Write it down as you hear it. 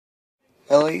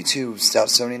Hello YouTube,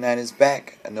 Stout79 is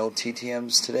back. No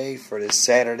TTMs today for this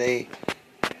Saturday,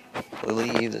 I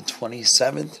believe the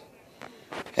 27th.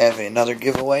 Having another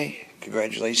giveaway.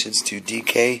 Congratulations to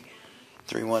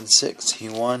DK316. He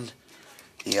won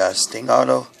the Sting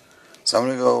Auto. So I'm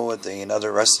going to go with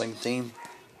another wrestling theme.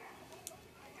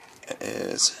 It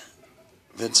is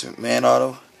Vince McMahon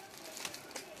Auto.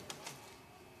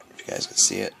 If you guys can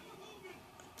see it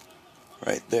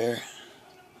right there.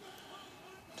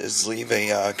 Just leave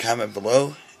a comment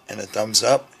below and a thumbs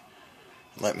up.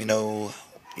 Let me know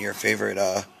your favorite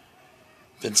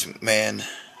Vince McMahon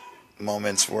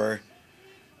moments were.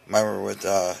 Mine were with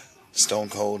Stone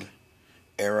Cold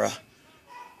era.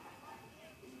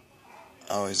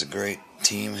 Always a great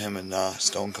team, him and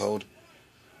Stone Cold.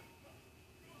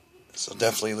 So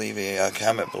definitely leave a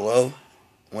comment below.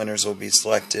 Winners will be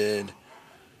selected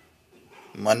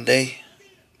Monday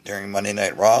during Monday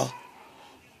Night Raw.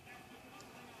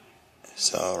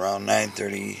 So around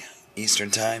 9:30 Eastern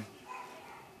Time.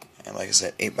 And like I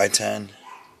said, 8x10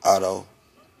 auto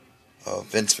of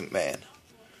Vince McMahon.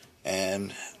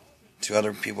 And 2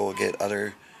 other people will get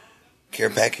other care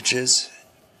packages.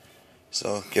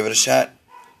 So give it a shot.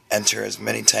 Enter as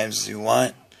many times as you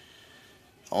want.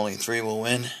 Only 3 will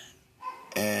win.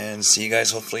 And see you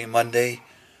guys hopefully Monday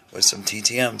with some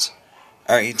TTMs.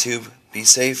 Alright YouTube, be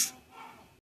safe.